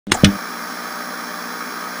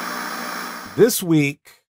This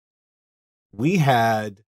week, we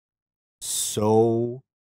had so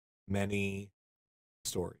many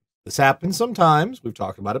stories. This happens sometimes. We've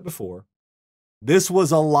talked about it before. This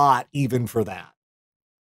was a lot even for that.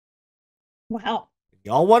 Wow.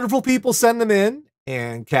 Y'all wonderful people send them in,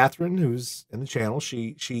 and Catherine, who's in the channel,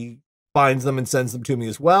 she finds them and sends them to me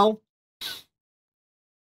as well.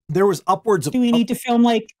 There was upwards of... Do we need to film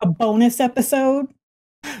like a bonus episode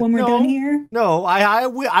when we're done here? No,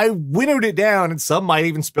 I winnowed it down, and some might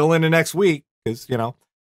even spill into next week because, you know,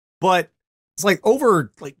 but it's like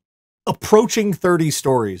over like approaching 30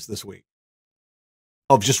 stories this week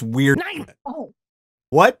of just weird. Oh,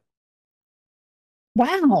 What?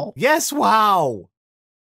 wow. Yes, wow.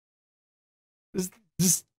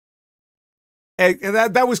 Just and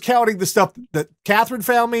that was counting the stuff that Catherine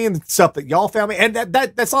found me and the stuff that y'all found me, and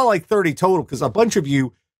that's not like 30 total because a bunch of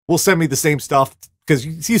you will send me the same stuff because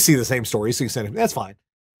you see the same stories, so you send it. That's fine,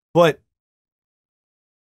 but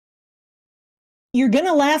You're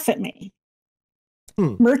gonna laugh at me.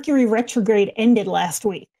 Mercury retrograde ended last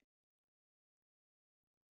week.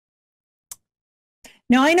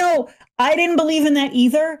 Now, I know I didn't believe in that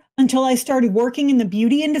either until I started working in the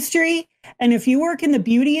beauty industry. And if you work in the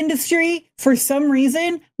beauty industry, for some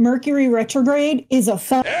reason, Mercury retrograde is a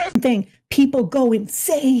fun thing. People go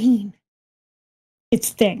insane. It's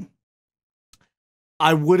a thing.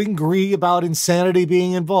 I would agree about insanity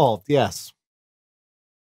being involved. Yes.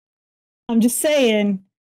 I'm just saying,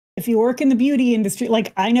 if you work in the beauty industry,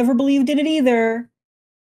 like I never believed in it either.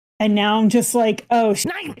 And now I'm just like, oh,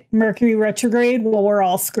 Mercury retrograde. Well, we're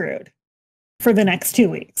all screwed for the next 2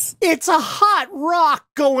 weeks. It's a hot rock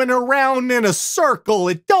going around in a circle.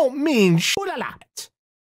 It don't mean shoot a lot.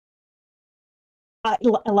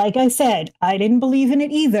 Like I said, I didn't believe in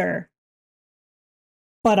it either.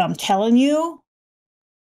 But I'm telling you,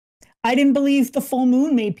 I didn't believe the full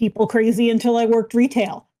moon made people crazy until I worked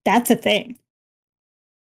retail. That's a thing.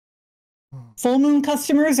 Full moon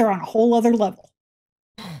customers are on a whole other level.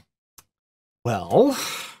 Well,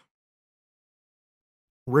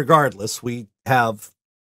 regardless, we have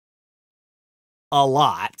a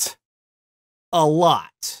lot. Yeah,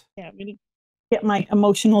 I'm going to get my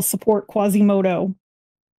emotional support Quasimodo.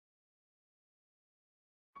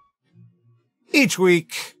 Each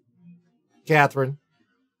week, Catherine,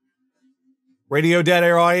 Radio Dead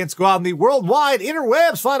Air audience, go out in the worldwide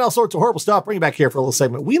interwebs, find all sorts of horrible stuff, bring it back here for a little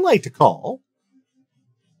segment we like to call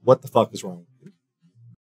What the Fuck is Wrong with You?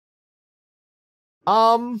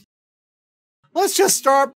 Let's just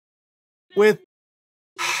start with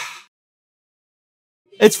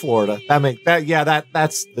it's Florida.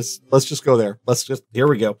 That's this. Let's just go there. Here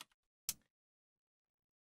we go.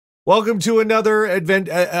 Welcome to another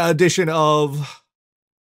edition of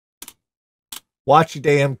Watch Your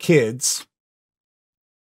Damn Kids.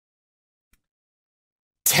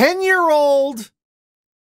 10-year-old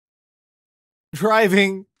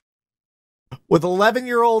driving with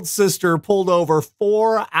 11-year-old sister pulled over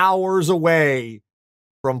 4 hours away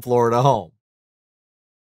from Florida home.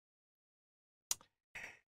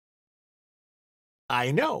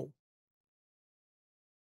 I know,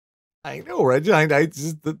 right? Wait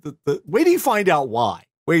till you find out why.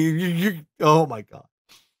 Wait, oh my God.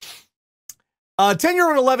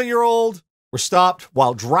 10-year-old and 11-year-old were stopped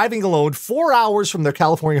while driving alone 4 hours from their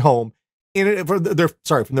California home from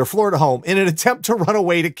their Florida home in an attempt to run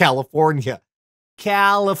away to California.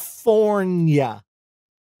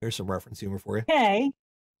 There's some reference humor for you. Okay.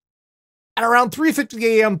 At around 3:50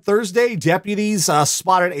 a.m. Thursday, deputies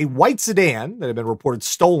spotted a white sedan that had been reported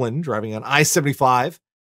stolen driving on I-75.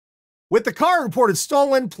 With the car reported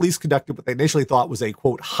stolen, police conducted what they initially thought was a,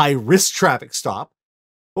 quote, high-risk traffic stop,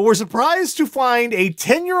 but were surprised to find a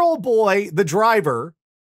 10-year-old boy, the driver,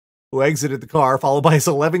 who exited the car, followed by his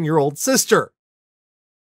 11-year-old sister.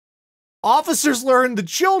 Officers learned the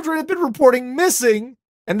children had been reporting missing,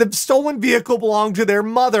 and the stolen vehicle belonged to their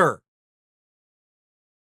mother.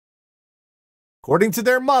 According to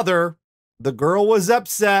their mother, the girl was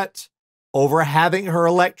upset over having her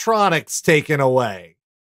electronics taken away.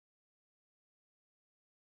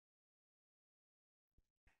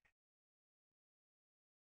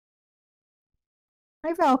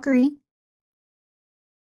 Hi, Valkyrie.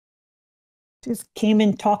 Just came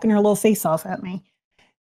in talking her little face off at me.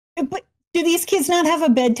 But do these kids not have a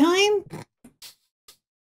bedtime?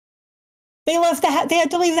 They left they had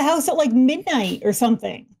to leave the house at like midnight or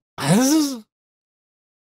something.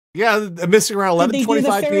 Yeah, missing around 11:25 p.m. Did they do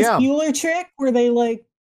the Ferris Bueller trick where they like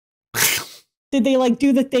did they like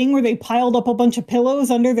do the thing where they piled up a bunch of pillows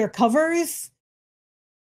under their covers?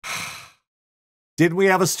 Didn't we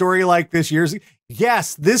have a story like this years ago?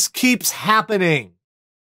 Yes, this keeps happening.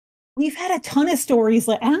 We've had a ton of stories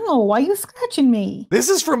like, ow, why are you scratching me? This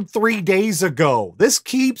is from 3 days ago. This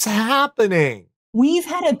keeps happening. We've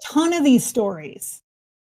had a ton of these stories.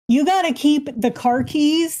 You got to keep the car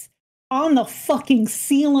keys on the fucking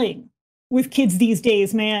ceiling with kids these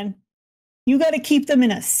days, man. You got to keep them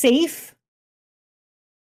in a safe.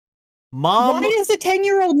 Mom. Why does a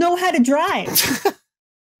 10-year-old know how to drive?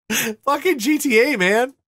 Fucking GTA,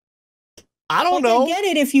 man. I don't know. I get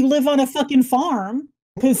it if you live on a fucking farm,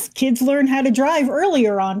 because kids learn how to drive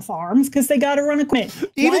earlier on farms because they got to run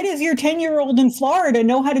equipment. Why does your 10-year-old in Florida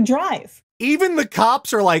know how to drive? Even the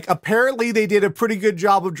cops are like, apparently they did a pretty good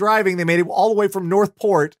job of driving. They made it all the way from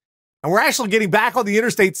Northport. And we're actually getting back on the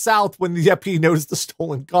interstate south when the deputy noticed the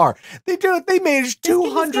stolen car. They do it. They managed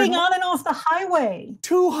 200 getting on and off the highway.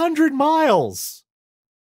 200 miles.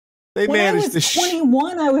 They when managed I was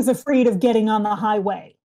 21, I was afraid of getting on the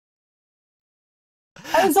highway.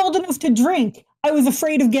 I was old enough to drink. I was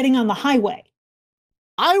afraid of getting on the highway.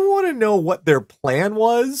 I want to know what their plan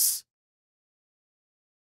was.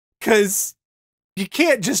 Because you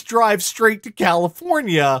can't just drive straight to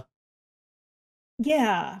California.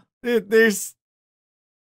 Yeah. There's.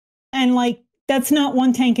 And like, that's not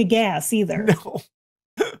one tank of gas either. No.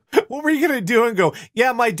 What were you going to do and go,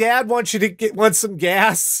 yeah, my dad wants you to want some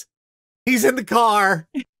gas. He's in the car.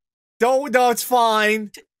 No, it's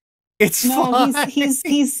fine. It's fine. He's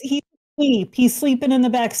asleep. He's sleeping in the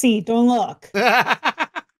back seat. Don't look.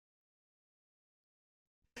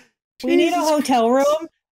 We need a hotel room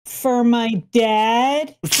for my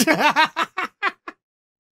dad.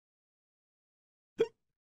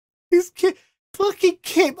 These kids, fucking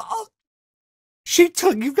kid. Oh,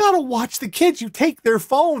 you gotta watch the kids. You take their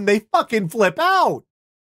phone, they fucking flip out.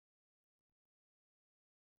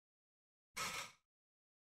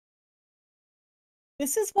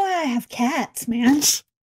 This is why I have cats, man.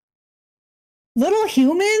 Little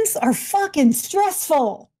humans are fucking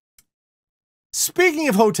stressful. Speaking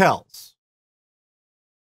of hotels,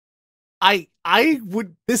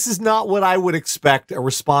 this is not what I would expect a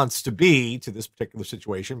response to be to this particular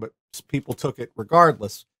situation, but people took it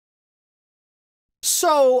regardless.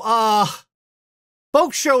 So,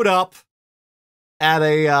 folks showed up at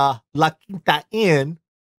a La Quinta Inn,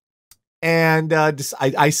 and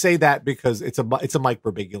I say that because it's a Mike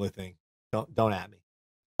Birbiglia thing. Don't at me.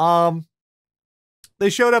 They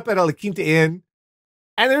showed up at a La Quinta Inn,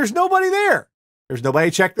 and there's nobody there. There's nobody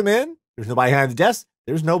to check them in. There's nobody behind the desk.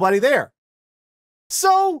 There's nobody there.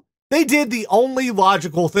 So they did the only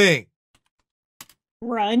logical thing.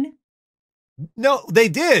 Run? No, they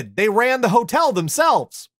did. They ran the hotel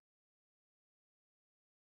themselves.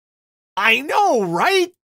 I know,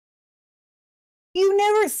 right? You've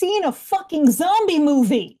never seen a fucking zombie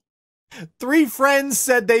movie. 3 friends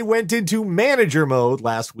said they went into manager mode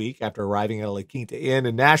last week after arriving at a La Quinta Inn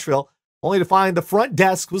in Nashville, only to find the front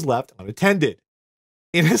desk was left unattended.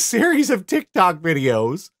 In a series of TikTok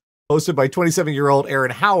videos posted by 27-year-old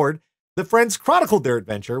Aaron Howard, the friends chronicled their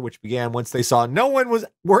adventure, which began once they saw no one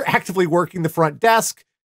were actively working the front desk.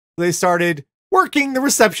 They started working the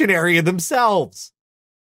reception area themselves.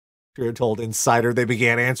 She told Insider they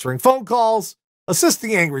began answering phone calls,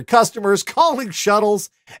 assisting angry customers, calling shuttles,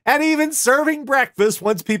 and even serving breakfast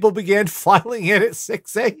once people began filing in at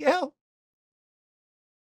 6 a.m.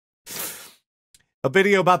 A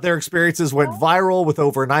video about their experiences went viral with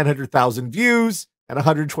over 900,000 views and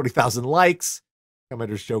 120,000 likes.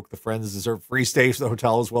 Commenters joke the friends deserve free stays for the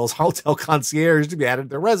hotel as well as hotel concierge to be added to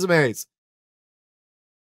their resumes.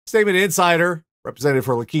 Statement Insider, representative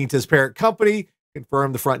for La Quinta's parent company,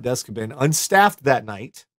 confirmed the front desk had been unstaffed that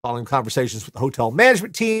night. Following conversations with the hotel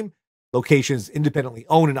management team, location's independently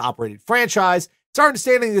owned and operated franchise, it's our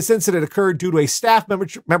understanding this incident occurred due to a staff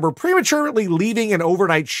member prematurely leaving an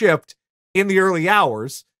overnight shift in the early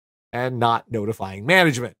hours and not notifying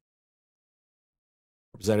management.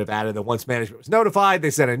 Representative added that once management was notified,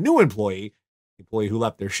 they sent a new employee. The employee who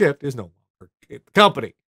left their shift is no longer at the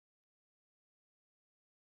company.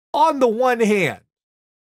 On the one hand,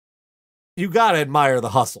 you got to admire the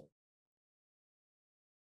hustle.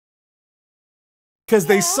 Because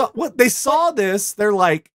they saw this, they're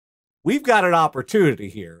like, we've got an opportunity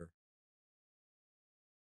here.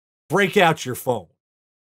 Break out your phone.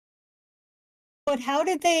 But how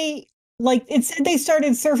did they, like, it said they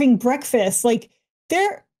started serving breakfast. Like,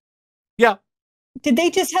 yeah. Did they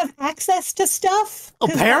just have access to stuff?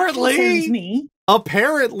 Apparently. That concerns me.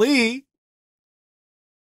 Apparently.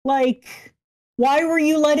 Like, why were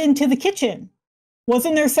you let into the kitchen?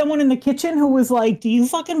 Wasn't there someone in the kitchen who was like, do you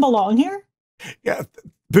fucking belong here? Yeah.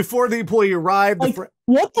 Before the employee arrived. Like,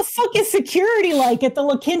 what the fuck is security like at the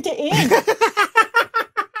La Quinta Inn?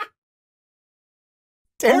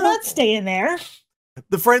 I'm not staying there.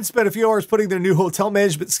 The friends spent a few hours putting their new hotel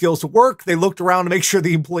management skills to work. They looked around to make sure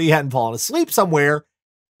the employee hadn't fallen asleep somewhere,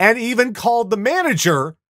 and even called the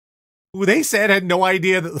manager, who they said had no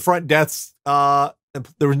idea that the front desk, there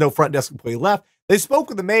was no front desk employee left. They spoke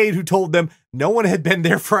with the maid, who told them no one had been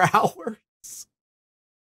there for hours.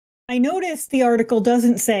 I noticed the article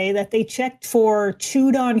doesn't say that they checked for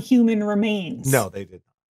chewed on human remains. No, they didn't.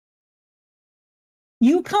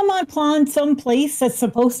 You come upon some place that's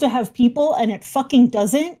supposed to have people and it fucking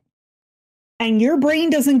doesn't, and your brain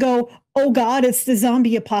doesn't go, oh God, it's the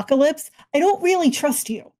zombie apocalypse. I don't really trust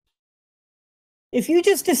you. If you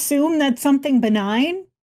just assume that's something benign,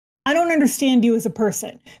 I don't understand you as a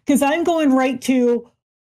person, because I'm going right to,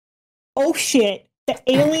 oh shit, the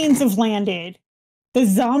aliens have landed. The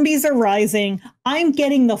zombies are rising. I'm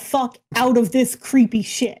getting the fuck out of this creepy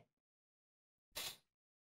shit.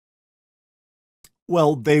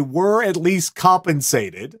 Well, they were at least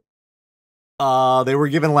compensated. They were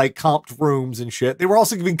given like comped rooms and shit. They were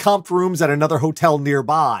also given comped rooms at another hotel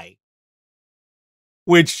nearby.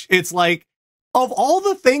 Which, it's like, of all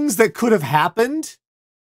the things that could have happened,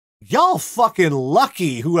 y'all fucking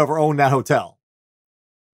lucky whoever owned that hotel.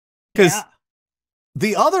 Because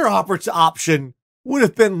the other option would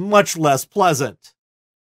have been much less pleasant.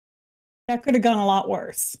 That could have gone a lot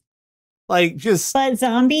worse. Like, just... But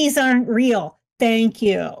zombies aren't real. Thank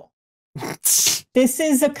you. This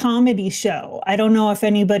is a comedy show. I don't know if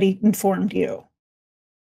anybody informed you.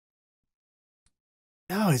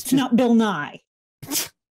 No, it's just not Bill Nye.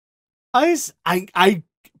 I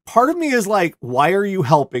part of me is like, why are you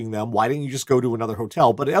helping them? Why didn't you just go to another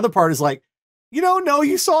hotel? But the other part is like, no,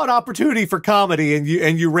 you saw an opportunity for comedy and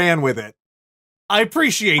you ran with it. I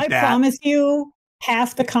appreciate that. I promise you,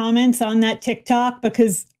 half the comments on that TikTok,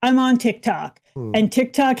 because I'm on TikTok. And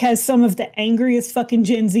TikTok has some of the angriest fucking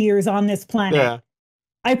Gen Zers on this planet. Yeah.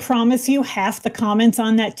 I promise you, half the comments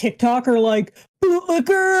on that TikTok are like,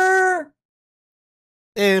 bootlicker!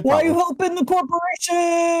 Why are you helping the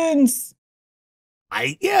corporations?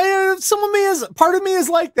 Part of me is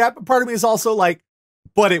like that, but part of me is also like,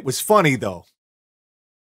 but it was funny though.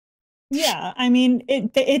 Yeah, I mean,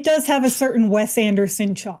 it does have a certain Wes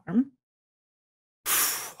Anderson charm.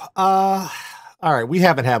 All right, we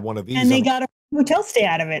haven't had one of these. And they got a hotel stay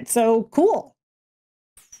out of it, so cool.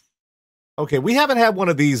 Okay, we haven't had one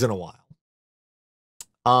of these in a while.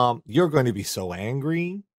 You're going to be so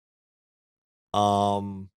angry.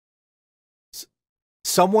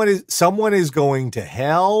 Someone is going to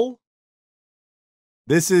hell.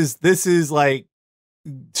 This is like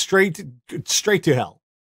straight to hell.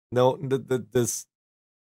 No, this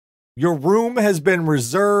your room has been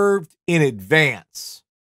reserved in advance.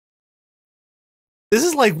 This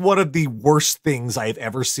is like one of the worst things I've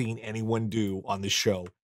ever seen anyone do on the show,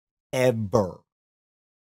 ever.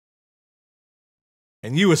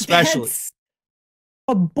 And you especially. That's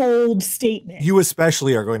a bold statement. You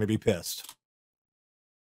especially are going to be pissed.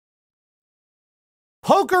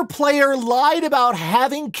 Poker player lied about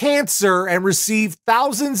having cancer and received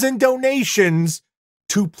thousands in donations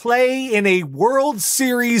to play in a World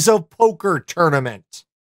Series of Poker tournament.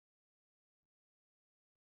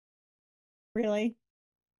 Really?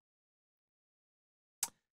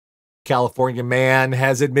 California man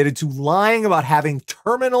has admitted to lying about having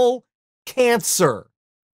terminal cancer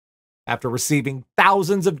after receiving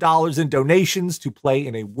thousands of dollars in donations to play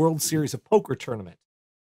in a World Series of Poker tournament.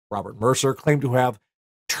 Robert Mercer claimed to have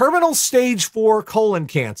terminal stage 4 colon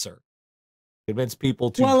cancer. Convinced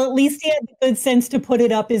people to... Well, at least he had the good sense to put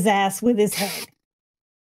it up his ass with his head.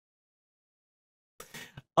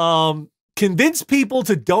 Convinced people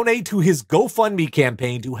to donate to his GoFundMe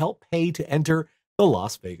campaign to help pay to enter the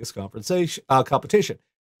Las Vegas competition.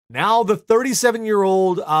 Now, the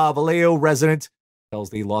 37-year-old Vallejo resident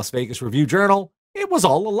tells the Las Vegas Review-Journal it was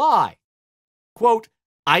all a lie. Quote,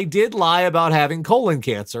 I did lie about having colon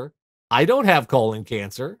cancer. I don't have colon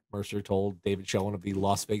cancer, Mercer told David Schoen of the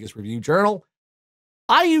Las Vegas Review-Journal.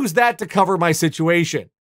 I used that to cover my situation.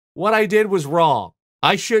 What I did was wrong.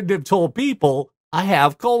 I shouldn't have told people I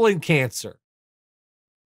have colon cancer.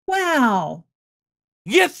 Wow.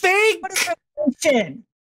 You think? What a revelation.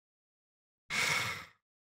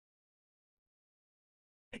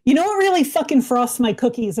 You know what really fucking frosts my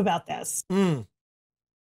cookies about this?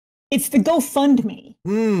 It's the GoFundMe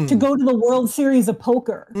to go to the World Series of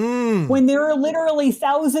Poker. When there are literally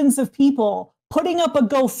thousands of people putting up a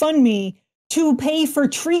GoFundMe to pay for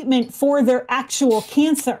treatment for their actual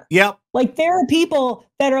cancer. Yep. Like, there are people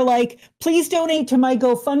that are like, please donate to my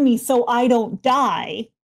GoFundMe so I don't die.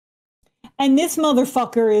 And this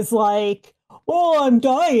motherfucker is like, oh, I'm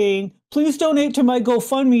dying. Please donate to my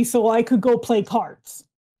GoFundMe so I could go play cards.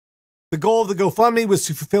 The goal of the GoFundMe was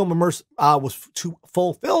to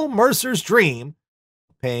fulfill Mercer's dream,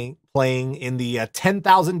 playing in the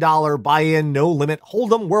 $10,000 buy-in no limit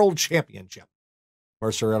Hold'em World Championship.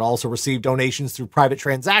 Mercer had also received donations through private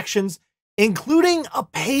transactions, including a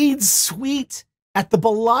paid suite at the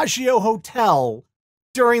Bellagio Hotel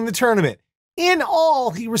during the tournament. In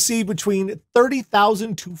all, he received between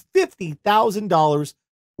 $30,000 to $50,000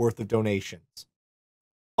 worth of donations.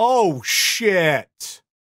 Oh, shit.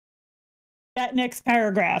 That next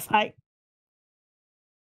paragraph,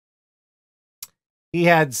 He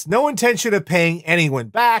had no intention of paying anyone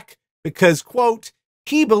back because, quote,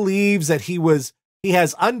 he believes that he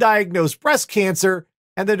has undiagnosed breast cancer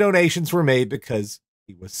and the donations were made because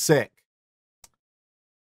he was sick.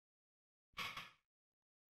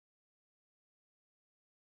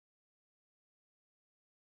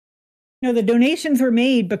 No, the donations were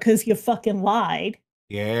made because you fucking lied.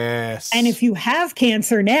 Yes. And if you have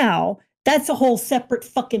cancer now, that's a whole separate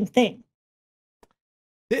fucking thing.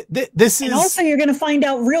 This is... And also you're going to find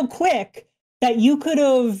out real quick that you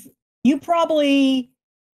probably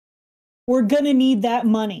were going to need that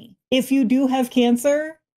money. If you do have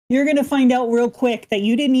cancer, you're going to find out real quick that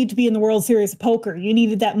you didn't need to be in the World Series of Poker. You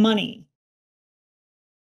needed that money.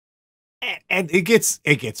 And it gets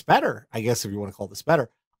better, I guess, if you want to call this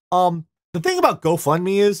better. The thing about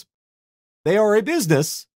GoFundMe is they are a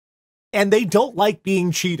business and they don't like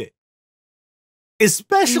being cheated.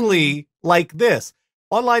 Especially like this.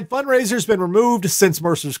 Online fundraiser's been removed since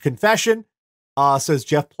Mercer's confession, says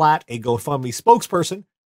Jeff Platt, a GoFundMe spokesperson.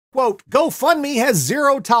 Quote, GoFundMe has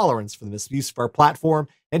zero tolerance for the misuse of our platform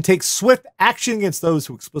and takes swift action against those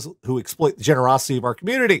who exploit the generosity of our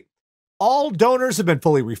community. All donors have been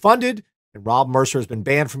fully refunded, and Rob Mercer has been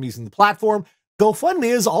banned from using the platform.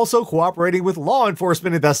 GoFundMe is also cooperating with law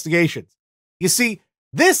enforcement investigations. You see,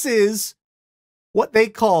 this is what they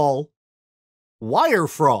call wire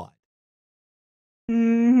fraud.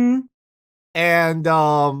 Mm-hmm. And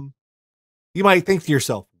you might think to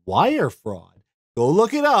yourself, wire fraud? Go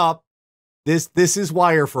look it up. This is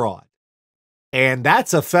wire fraud. And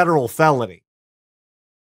that's a federal felony.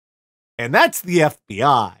 And that's the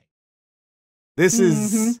FBI. This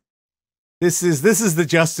is the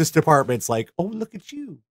Justice Department's like, oh, look at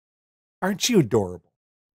you. Aren't you adorable?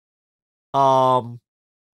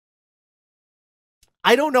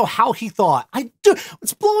 I don't know how he thought.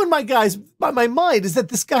 What's blowing my mind is that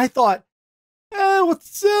this guy thought, I'll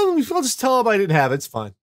just tell him I didn't have it. It's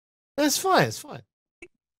fine. It's fine. It's fine.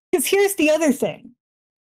 Because here's the other thing.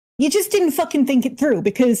 You just didn't fucking think it through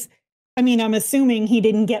because, I mean, I'm assuming he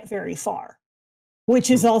didn't get very far, which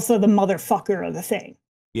is also the motherfucker of the thing.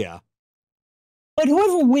 Yeah. But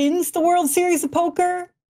whoever wins the World Series of Poker,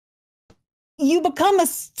 you become a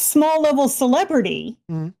small level celebrity.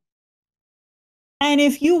 Mm-hmm. And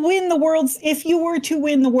if you were to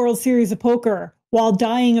win the World Series of Poker while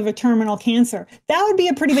dying of a terminal cancer, that would be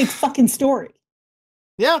a pretty big fucking story.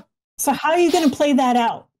 Yeah. So how are you going to play that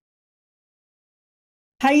out?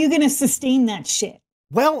 How are you going to sustain that shit?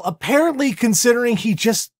 Well, apparently, considering he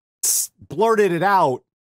just blurted it out,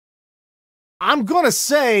 I'm going to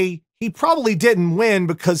say he probably didn't win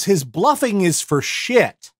because his bluffing is for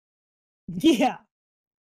shit. Yeah.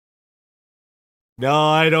 No,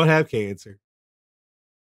 I don't have cancer.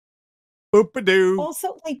 Boop-a-doo.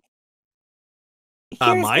 Also, like,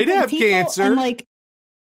 I might have cancer. And like,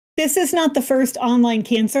 this is not the first online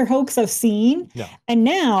cancer hoax I've seen. No. And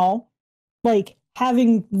now, like,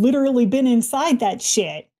 having literally been inside that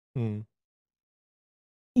shit,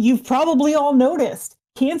 you've probably all noticed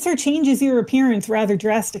cancer changes your appearance rather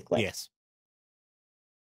drastically. Yes.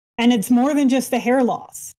 And it's more than just the hair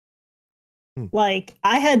loss. Like,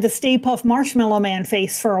 I had the Stay Puft Marshmallow Man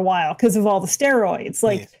face for a while because of all the steroids.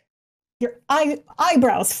 Like, yes. Your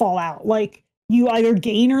eyebrows fall out. Like, you either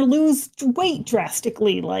gain or lose weight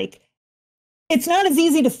drastically. Like, it's not as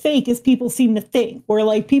easy to fake as people seem to think. Where,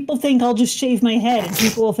 like, people think I'll just shave my head and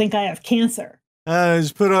people will think I have cancer.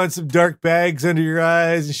 Just put on some dark bags under your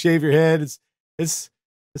eyes and shave your head. This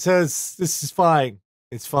is fine.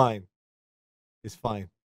 It's fine. It's fine.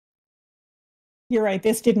 You're right.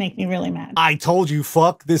 This did make me really mad. I told you,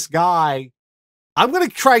 fuck this guy. I'm going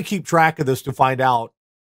to try to keep track of this to find out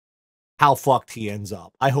how fucked he ends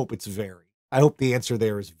up. I hope it's very. I hope the answer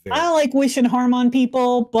there is very. I don't like wishing harm on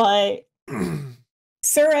people, but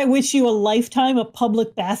sir, I wish you a lifetime of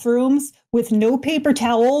public bathrooms with no paper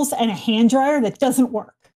towels and a hand dryer that doesn't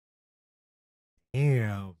work.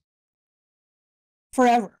 Damn.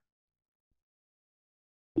 Forever.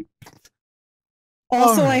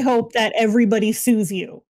 Also, I hope that everybody sues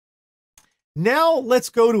you. Now let's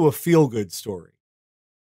go to a feel-good story.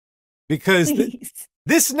 Because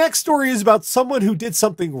This next story is about someone who did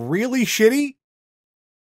something really shitty.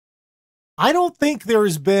 I don't think there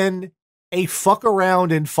has been a fuck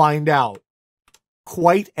around and find out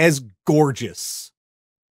quite as gorgeous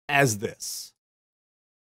as this.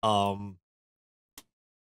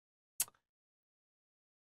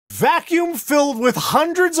 Vacuum filled with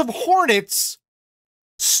hundreds of Hornets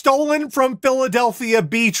stolen from Philadelphia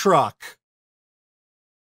B truck.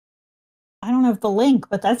 I don't have the link,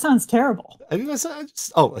 but that sounds terrible. I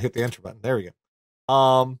hit the enter button. There we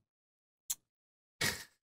go.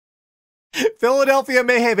 Philadelphia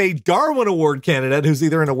may have a Darwin Award candidate who's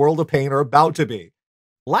either in a world of pain or about to be.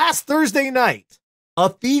 Last Thursday night, a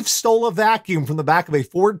thief stole a vacuum from the back of a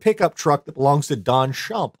Ford pickup truck that belongs to Don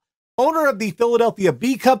Shump, owner of the Philadelphia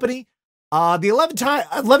Bee Company. The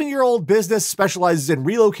 11-year-old business specializes in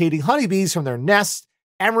relocating honeybees from their nests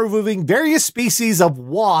and removing various species of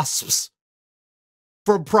wasps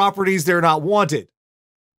from properties they're not wanted.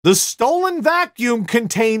 The stolen vacuum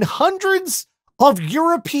contained hundreds of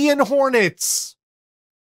European hornets.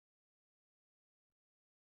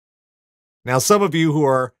 Now, some of you who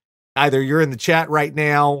are either you're in the chat right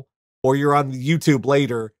now or you're on the YouTube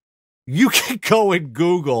later, you can go and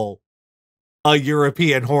Google a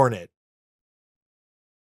European hornet.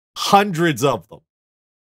 Hundreds of them.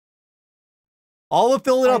 All of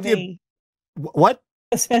Philadelphia. What?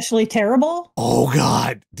 Especially terrible? Oh,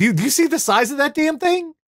 God. Do you see the size of that damn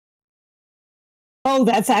thing? Oh,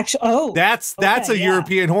 that's actually, that's a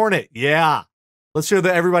European hornet. Yeah. Let's show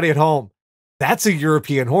everybody at home. That's a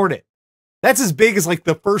European hornet. That's as big as like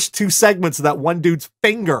the first two segments of that one dude's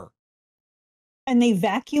finger. And they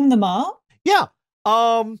vacuum them up? Yeah.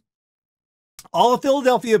 All of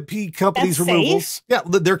Philadelphia Bee Company's removals, yeah,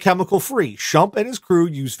 they're chemical free. Shump and his crew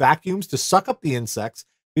use vacuums to suck up the insects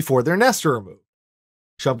before their nests are removed.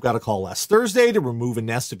 Shump got a call last Thursday to remove a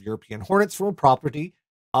nest of European hornets from a property.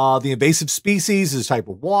 The invasive species is a type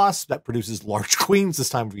of wasp that produces large queens this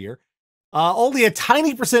time of year. Only a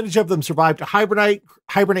tiny percentage of them survive to hibernate,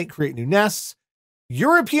 create new nests.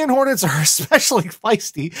 European hornets are especially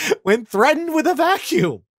feisty when threatened with a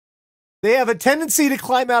vacuum. They have a tendency to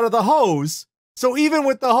climb out of the hose, so even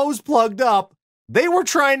with the hose plugged up, they were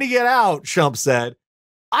trying to get out, Shump said.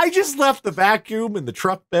 I just left the vacuum in the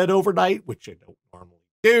truck bed overnight, which I don't normally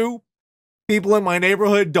do. People in my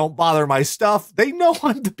neighborhood don't bother my stuff. They know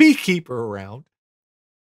I'm the beekeeper around.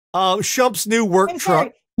 Shump's new work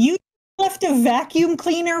truck. You left a vacuum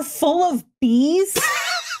cleaner full of bees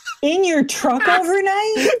in your truck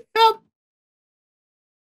overnight? Yep.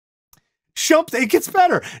 It gets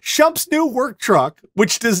better. Shump's new work truck,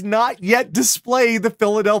 which does not yet display the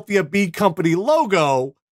Philadelphia Bee Company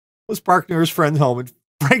logo, was parked near his friend's home in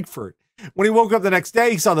Frankfurt. When he woke up the next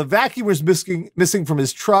day, he saw the vacuum was missing from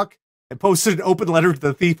his truck and posted an open letter to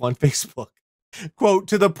the thief on Facebook. Quote,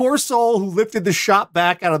 to the poor soul who lifted the shop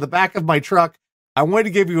vac out of the back of my truck, I wanted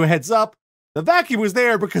to give you a heads up. The vacuum was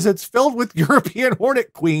there because it's filled with European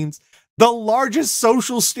hornet queens, the largest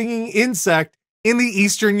social stinging insect in the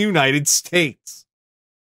eastern United States.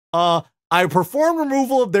 I performed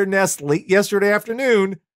removal of their nest late yesterday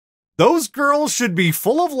afternoon. Those girls should be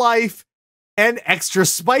full of life and extra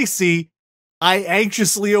spicy. I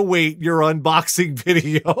anxiously await your unboxing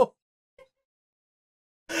video.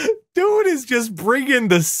 Dude is just bringing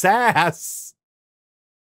the sass.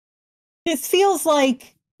 This feels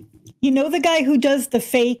like, you know, the guy who does the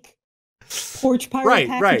fake porch pirate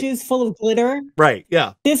packages full of glitter? Right,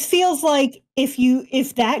 yeah. This feels like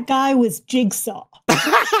if that guy was Jigsaw.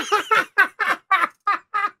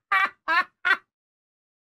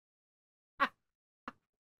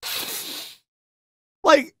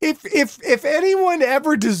 Like, if anyone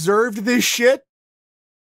ever deserved this shit,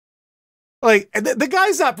 like, the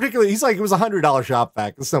guy's not particularly, he's like, it was $100 shop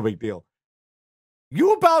vac. It's no big deal.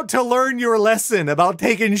 You about to learn your lesson about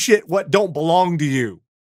taking shit what don't belong to you.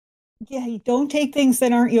 Yeah, you don't take things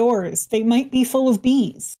that aren't yours. They might be full of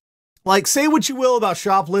bees. Like, say what you will about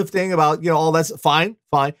shoplifting, about, you know, all that's fine.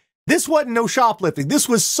 This wasn't no shoplifting. This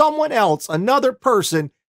was someone else, another person,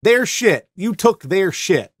 their shit. You took their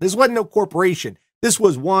shit. This wasn't no corporation. This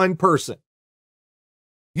was one person.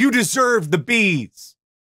 You deserve the bees.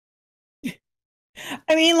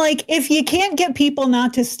 I mean, like, if you can't get people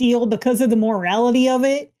not to steal because of the morality of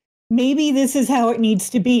it, maybe this is how it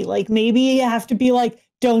needs to be. Like, maybe you have to be like,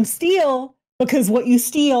 don't steal because what you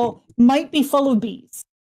steal might be full of bees.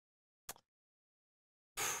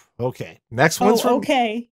 Okay. Next one's from...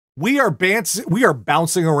 Okay. We are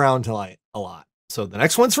bouncing around tonight a lot. So the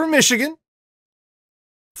next one's from Michigan.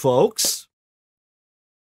 Folks,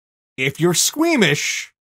 if you're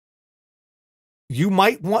squeamish, you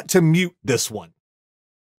might want to mute this one.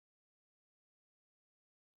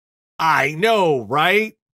 I know,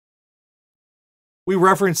 right? We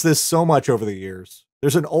reference this so much over the years.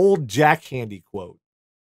 There's an old Jack Handy quote.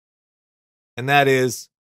 And that is,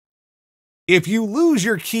 if you lose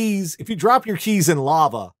your keys, if you drop your keys in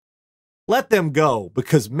lava, let them go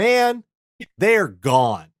because, man, they're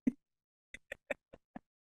gone.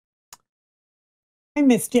 I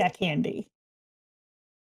miss Jack Handy.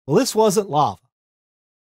 Well, this wasn't lava.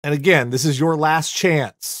 And again, this is your last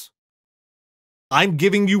chance. I'm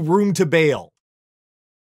giving you room to bail.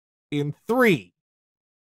 In 3,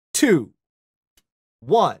 2,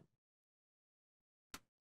 1.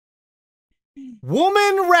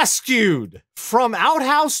 Woman rescued from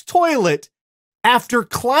outhouse toilet after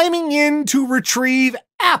climbing in to retrieve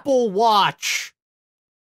Apple Watch.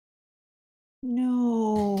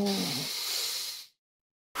 No.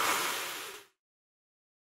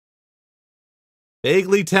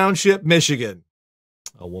 Bagley Township, Michigan.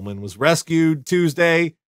 A woman was rescued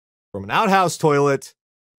Tuesday from an outhouse toilet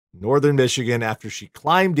in northern Michigan after she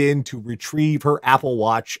climbed in to retrieve her Apple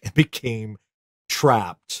Watch and became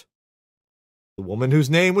trapped. The woman, whose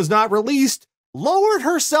name was not released, lowered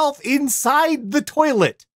herself inside the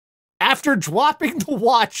toilet after dropping the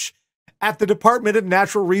watch at the Department of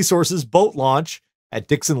Natural Resources boat launch at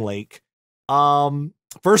Dixon Lake.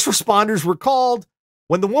 First responders were called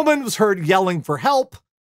when the woman was heard yelling for help.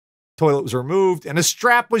 The toilet was removed and a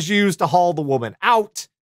strap was used to haul the woman out.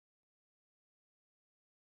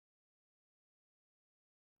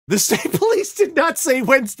 The state police did not say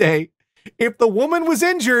Wednesday if the woman was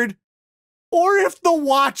injured or if the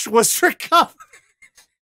watch was recovered.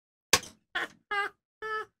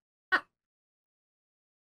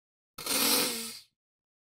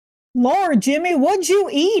 Lord, Jimmy, what'd you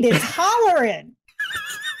eat? It's hollering.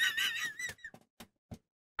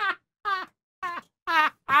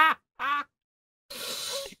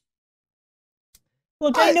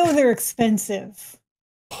 Look, I know they're expensive.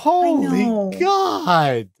 Holy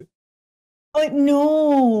God. But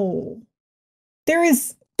no. There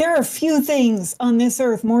are few things on this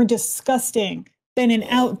earth more disgusting than an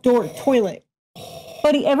outdoor toilet.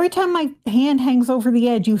 Buddy, every time my hand hangs over the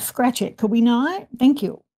edge, you scratch it. Could we not? Thank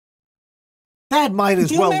you. That might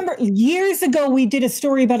as well. Do you remember years ago we did a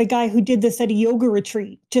story about a guy who did this at a yoga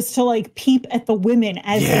retreat just to like peep at the women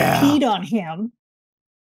as they peed on him?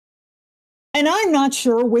 And I'm not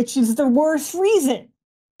sure which is the worst reason.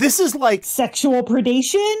 This is like sexual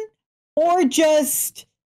predation or just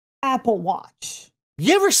Apple Watch.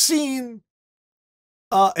 You ever seen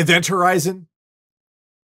Event Horizon?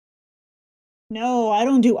 No, I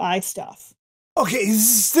don't do eye stuff. Okay,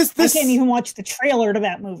 this I can't even watch the trailer to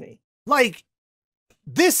that movie. Like,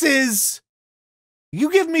 this is,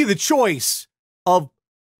 you give me the choice of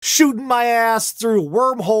shooting my ass through a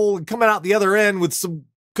wormhole and coming out the other end with some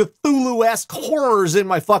Cthulhu-esque horrors in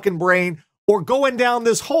my fucking brain, or going down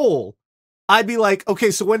this hole. I'd be like, okay,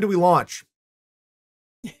 so when do we launch?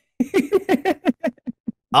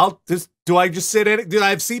 Do I just sit in it? Do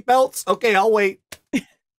I have seatbelts? Okay, I'll wait.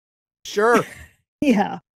 Sure.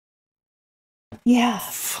 Yeah. Yeah.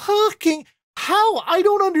 Fucking, how? I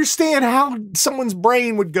don't understand how someone's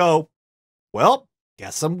brain would go, well,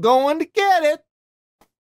 guess I'm going to get it.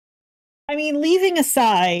 I mean, leaving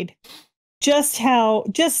aside just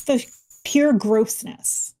the pure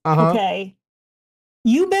grossness, okay?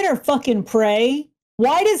 You better fucking pray.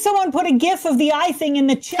 Why did someone put a gif of the eye thing in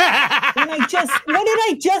the chat? What did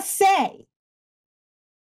I just say?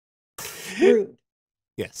 Rude.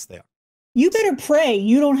 Yes, they are. You better pray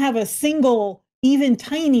you don't have a single, even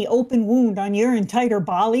tiny open wound on your entire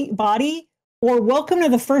body, or welcome to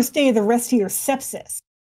the first day of the rest of your sepsis.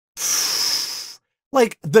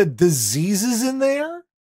 Like the diseases in there?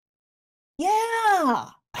 Yeah.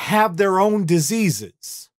 Have their own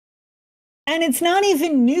diseases. And it's not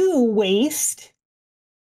even new waste.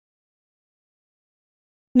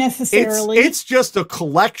 Necessarily. It's just a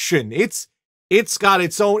collection. It's got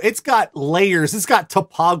its own, it's got layers, it's got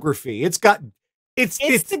topography, it's the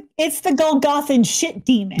Golgothan shit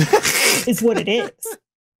demon is what it is.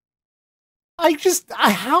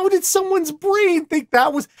 How did someone's brain think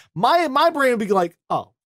that was my brain would be like,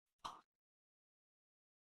 oh,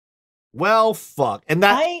 well, fuck. And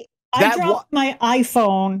I dropped my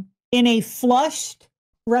iPhone in a flushed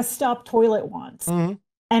rest stop toilet once, and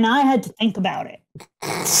I had to think about it.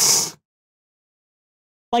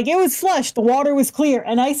 Like, it was flushed, the water was clear,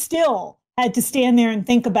 and I still had to stand there and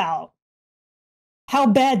think about, how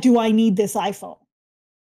bad do I need this iPhone?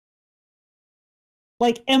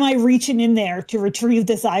 Like, am I reaching in there to retrieve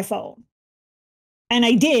this iPhone? And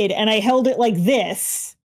I did, and I held it like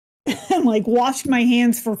this, and like washed my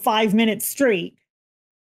hands for 5 minutes straight.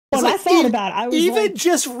 But I thought about it. I was even like,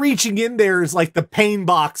 just reaching in there is like the pain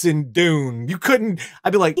box in Dune. You couldn't.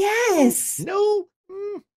 I'd be like, yes, no,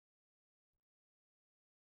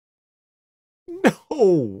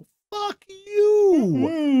 no, fuck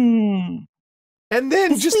you. And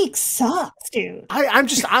then this week sucks, dude.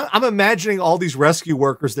 I'm imagining all these rescue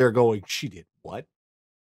workers there going, she did what?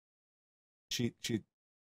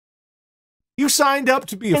 You signed up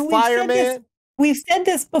to be a fireman? We've said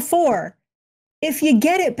this before. If you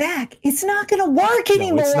get it back, it's not going to work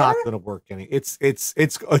anymore. It's not going to work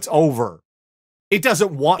It's over. It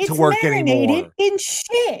doesn't want to work anymore. In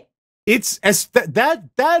shit. It's as that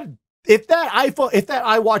if that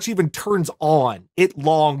iWatch even turns on, it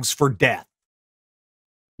longs for death.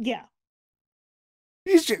 Yeah.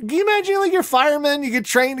 Can you imagine, like, you're fireman, you get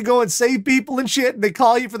trained to go and save people and shit, and they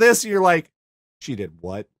call you for this, and you're like, she did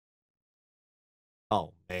what?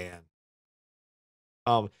 Oh man.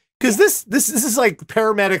 Because this is like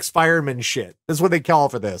paramedics, firemen shit. That's what they call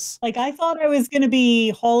for this. Like, I thought I was going to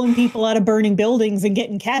be hauling people out of burning buildings and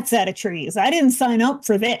getting cats out of trees. I didn't sign up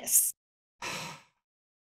for this.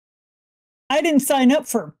 I didn't sign up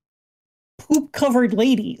for poop-covered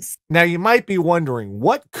ladies. Now, you might be wondering,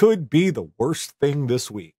 what could be the worst thing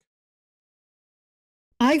this week?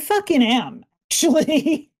 I fucking am,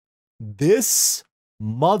 actually. This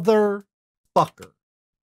motherfucker.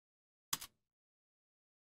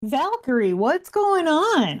 Valkyrie, what's going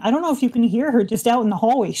on? I don't know if you can hear her just out in the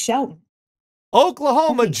hallway shouting.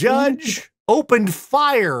 Oklahoma judge opened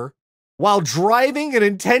fire while driving and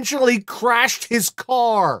intentionally crashed his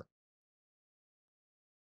car.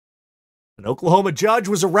 An Oklahoma judge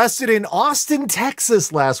was arrested in Austin,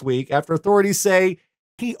 Texas last week after authorities say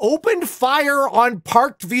he opened fire on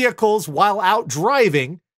parked vehicles while out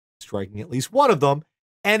driving, striking at least one of them,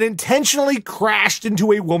 and intentionally crashed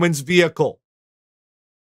into a woman's vehicle.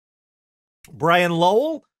 Brian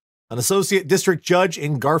Lowell, an associate district judge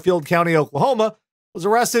in Garfield County, Oklahoma, was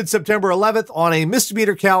arrested September 11th on a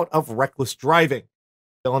misdemeanor count of reckless driving.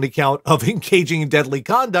 Felony count of engaging in deadly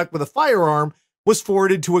conduct with a firearm was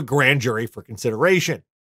forwarded to a grand jury for consideration.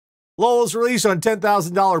 Lowell was released on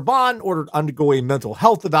 $10,000 bond, ordered to undergo a mental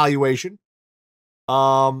health evaluation.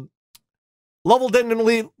 Lovell didn't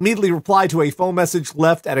immediately reply to a phone message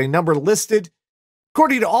left at a number listed.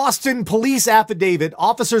 According to Austin police affidavit,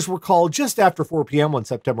 officers were called just after 4 p.m. on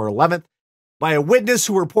September 11th by a witness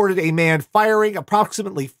who reported a man firing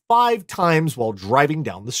approximately 5 times while driving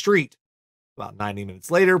down the street. About 90 minutes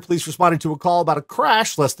later, police responded to a call about a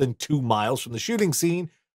crash less than 2 miles from the shooting scene,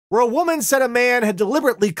 where a woman said a man had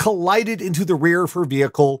deliberately collided into the rear of her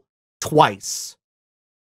vehicle twice.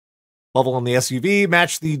 Lovell on the SUV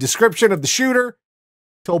matched the description of the shooter,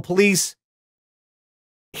 told police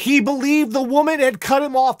he believed the woman had cut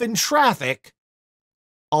him off in traffic.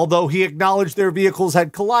 Although he acknowledged their vehicles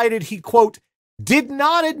had collided, he, quote, did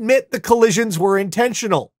not admit the collisions were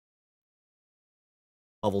intentional.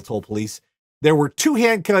 Lovell told police there were 2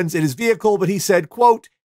 handguns in his vehicle, but he said, quote,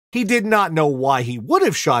 he did not know why he would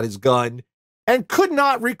have shot his gun and could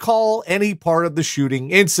not recall any part of the shooting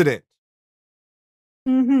incident.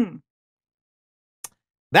 Mm-hmm.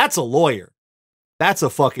 That's a lawyer. That's a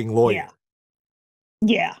fucking lawyer.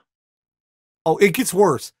 Yeah. Oh, it gets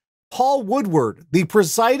worse. Paul Woodward, the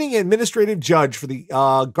presiding administrative judge for the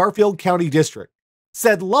Garfield County District,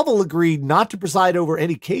 said Lovell agreed not to preside over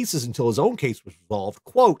any cases until his own case was resolved.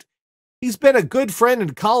 Quote, he's been a good friend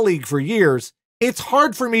and colleague for years. It's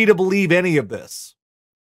hard for me to believe any of this.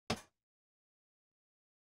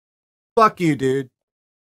 Fuck you, dude.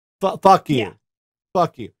 Fuck you. Yeah.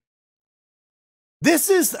 Fuck you. This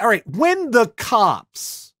is, all right, when the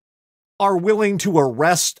cops are willing to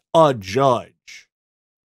arrest a judge.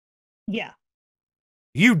 Yeah.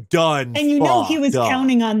 You done. And you know he was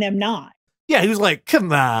counting on them not. Yeah, he was like,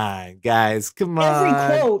 come on, guys, come on.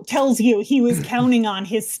 Every quote tells you he was counting on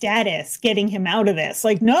his status getting him out of this.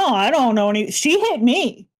 Like, no, I don't know any. She hit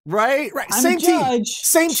me. Right. I'm Same a judge. Team.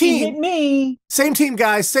 Same she team. Hit me. Same team,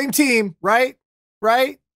 guys. Same team. Right.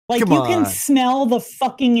 Like, come you on. can smell the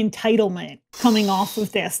fucking entitlement coming off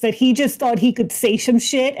of this, that he just thought he could say some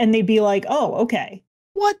shit and they'd be like, oh, okay.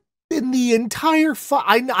 What in the entire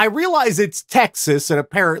I realize it's Texas and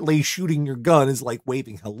apparently shooting your gun is like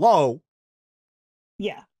waving hello.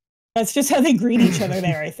 Yeah. That's just how they greet each other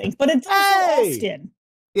there, I think. But it's also Austin.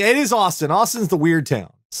 Yeah, it is Austin. Austin's the weird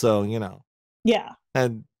town. So, you know. Yeah.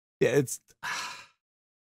 And it's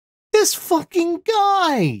this fucking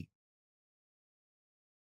guy.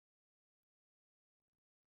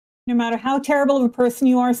 No matter how terrible of a person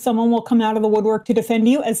you are, someone will come out of the woodwork to defend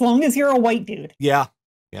you, as long as you're a white dude. Yeah.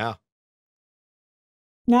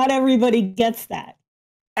 Not everybody gets that.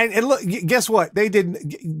 And look, guess what? They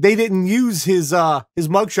didn't use his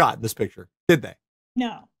mugshot in this picture, did they?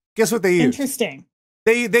 No. Guess what they used? Interesting.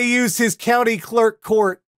 They used his county clerk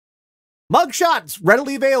court mugshots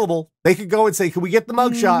readily available. They could go and say, "Can we get the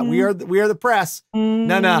mugshot? Mm-hmm. We are the press." Mm-hmm.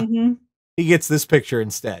 No. He gets this picture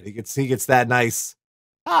instead. He gets that nice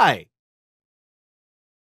hi.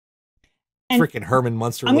 Freaking Herman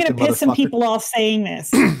Munster. I'm going to piss some people off saying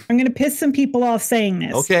this. I'm going to piss some people off saying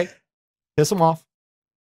this. Okay. Piss them off.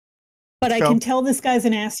 But I can tell this guy's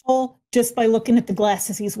an asshole just by looking at the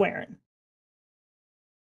glasses he's wearing.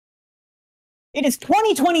 It is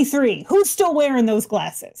 2023. Who's still wearing those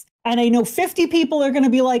glasses? And I know 50 people are going to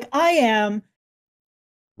be like, I am.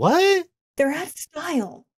 What? They're out of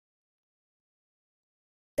style.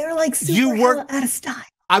 They're like super out of style.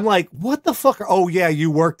 I'm like, what the fuck? Oh yeah, you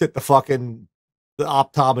worked at the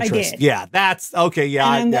optometrist. I did. Yeah, that's okay. Yeah,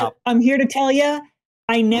 I'm here to tell you,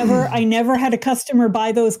 I never had a customer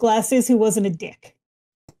buy those glasses who wasn't a dick.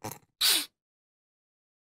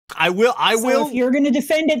 I will. If you're going to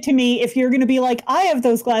defend it to me, if you're going to be like, I have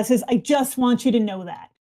those glasses, I just want you to know that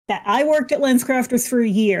I worked at LensCrafters for a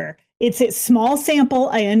year. It's a small sample.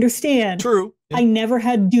 I understand. True. I never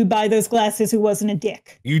had a dude buy those glasses who wasn't a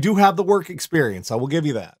dick. You do have the work experience. I will give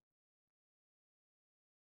you that.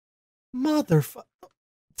 Motherfucker.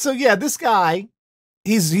 So yeah, this guy,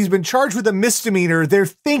 he's been charged with a misdemeanor. They're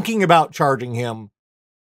thinking about charging him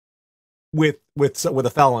with a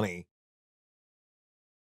felony.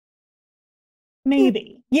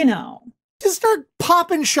 Maybe, Just start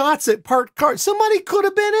popping shots at parked cars. Somebody could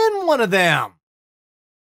have been in one of them.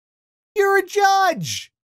 You're a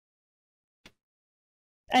judge.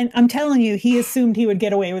 And I'm telling you, he assumed he would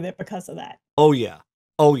get away with it because of that. Oh, yeah.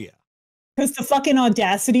 Because the fucking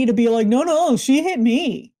audacity to be like, no, she hit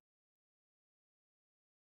me.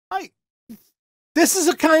 This is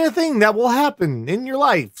the kind of thing that will happen in your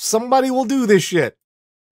life. Somebody will do this shit.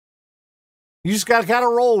 You just gotta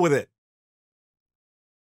roll with it.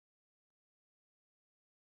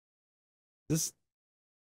 This.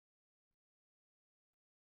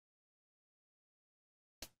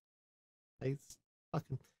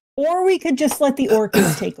 Or we could just let the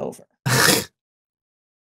orcas take over.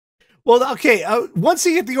 Well, okay. Once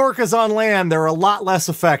you get the orcas on land, they're a lot less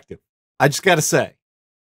effective. I just got to say.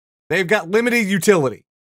 They've got limited utility.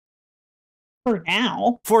 For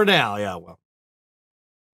now, yeah, well.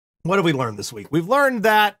 What have we learned this week? We've learned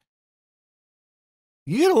that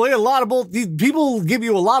people give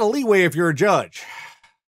you a lot of leeway if you're a judge.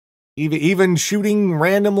 Even shooting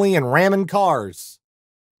randomly and ramming cars.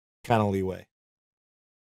 Kind of leeway.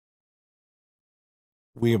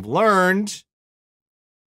 We have learned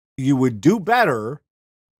you would do better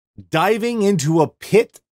diving into a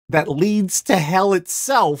pit that leads to hell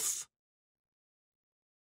itself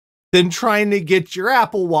than trying to get your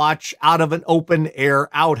Apple Watch out of an open air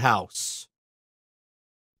outhouse.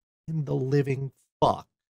 In the living fuck.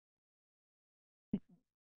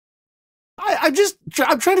 I'm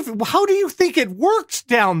trying to, how do you think it works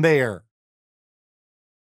down there?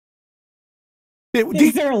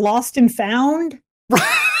 Is there a lost and found?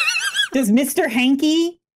 Does Mr.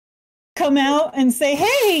 Hanky come out and say,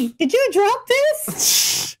 hey, did you drop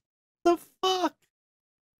this? The fuck?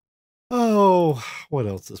 Oh, what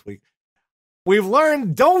else this week? We've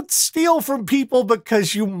learned don't steal from people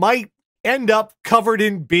because you might end up covered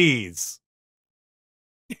in bees.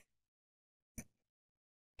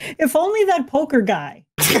 If only that poker guy.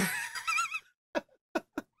 I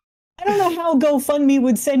don't know how GoFundMe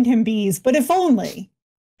would send him bees, but if only.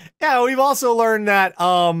 Yeah, we've also learned that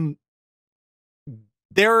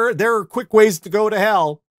there are quick ways to go to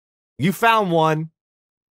hell. You found one.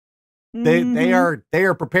 They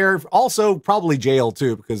are prepared. Also, probably jail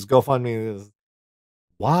too, because GoFundMe is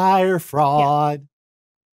wire fraud. Yeah.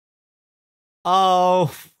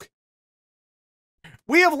 Oh,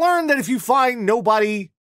 we have learned that if you find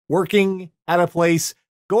nobody working at a place,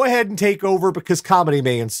 go ahead and take over because comedy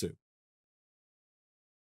may ensue.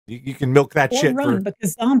 You can milk that shit. Run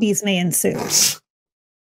because zombies may ensue.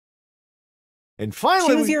 And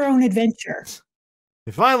finally, choose your own adventure.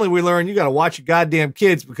 And finally, we learn you got to watch your goddamn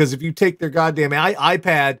kids because if you take their goddamn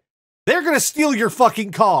iPad, they're going to steal your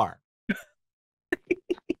fucking car.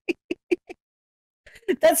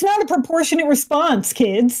 That's not a proportionate response,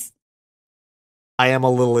 kids. I am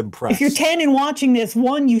a little impressed. If you're 10 and watching this,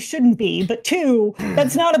 1, you shouldn't be, but 2,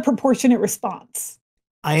 that's not a proportionate response.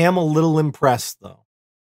 I am a little impressed, though.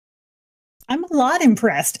 I'm a lot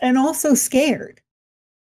impressed and also scared.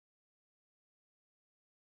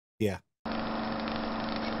 Yeah.